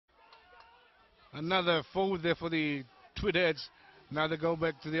Another forward there for the Tweed Heads. Now they go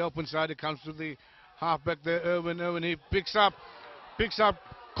back to the open side. It comes to the halfback there, Irwin. He picks up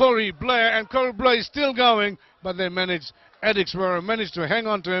Corey Blair, and Corey Blair is still going, but they Ipswich managed to hang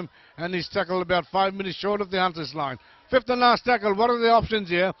on to him, and he's tackled about 5 minutes short of the Hunters line. Fifth and last tackle. What are the options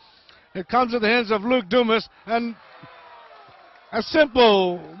here? It comes at the hands of Luke Dumas, and a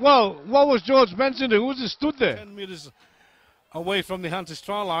simple, well, what was George Benson doing? Who just stood there? 10 metres away from the Hunters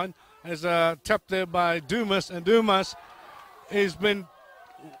try line. As tapped there by Dumas, and Dumas has been,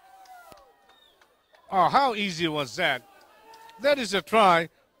 oh, how easy was that? That is a try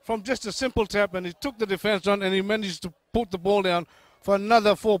from just a simple tap, and he took the defense on, and he managed to put the ball down for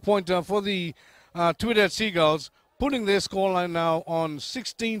another 4-pointer for the Tweed Heads Seagulls, putting their scoreline now on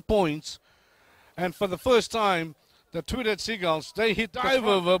 16 points. And for the first time, the Tweed Heads Seagulls, they hit dive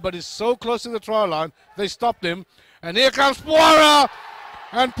over, but he's so close to the try line, they stopped him. And here comes Puara,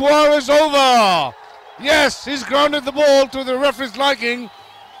 and Puara's over. Yes, he's grounded the ball to the referee's liking,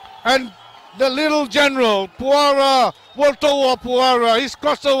 and the little general, Puara, Waltoa Puara, he's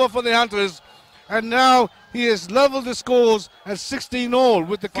crossed over for the Hunters, and now he has leveled the scores at 16 all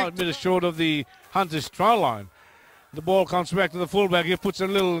with the 5 minutes short of the Hunters try line. The ball comes back to the fullback. He puts a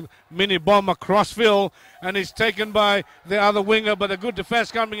little mini bomb across field, and he's taken by the other winger, but a good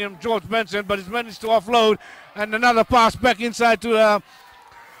defense coming in, George Benson, but he's managed to offload, and another pass back inside to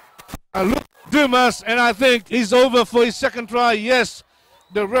Luke Dumas, and I think he's over for his second try. Yes,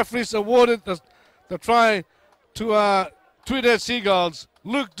 the referees awarded the try to Tweed Heads Seagulls.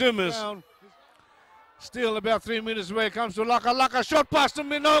 Luke Dumas. Down. Still about 3 minutes away. Comes to Laka. Short pass to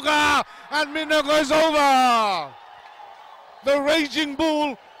Minoga, and Minoga is over. The raging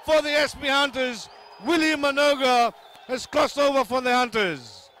bull for the SB Hunters, William Minoga, has crossed over for the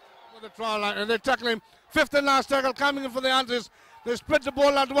Hunters. For the try line, and they're tackling. Fifth and last tackle coming in for the Hunters. They spread the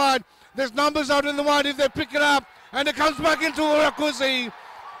ball out wide. There's numbers out in the wide if they pick it up, and it comes back into Urakuzi.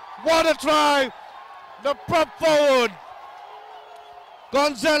 What a try! The prop forward,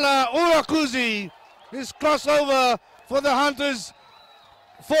 Gonzala Urakuzi, is crossover for the Hunters.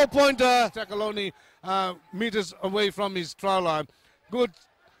 4-pointer. Tackle only meters away from his try line. Good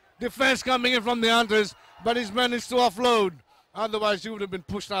defense coming in from the Hunters, but he's managed to offload. Otherwise, he would have been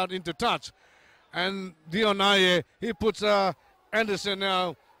pushed out into touch. And Dionaye, he puts Anderson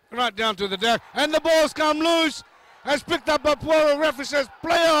now right down to the deck, and the balls come loose. Has picked up by Puara. Referee says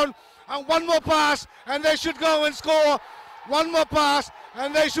play on, and one more pass, and they should go and score. One more pass,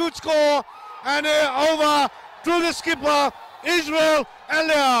 and they should score. And over to the skipper, Israel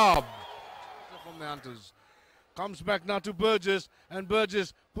Eliab. From the Hunters. Comes back now to Burgess, and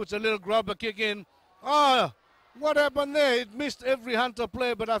Burgess puts a little grubber kick in. Oh, what happened there? It missed every Hunter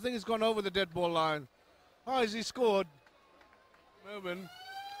player, but I think it's gone over the dead ball line. Oh, has he scored? Melbourne.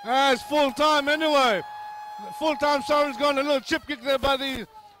 It's full time anyway. Full time, Soren's gone. A little chip kick there by the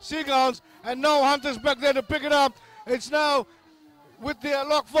Seagulls, and no Hunters back there to pick it up. It's now with the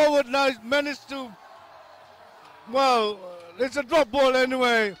lock forward. Now he's managed to, well, it's a drop ball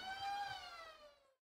anyway.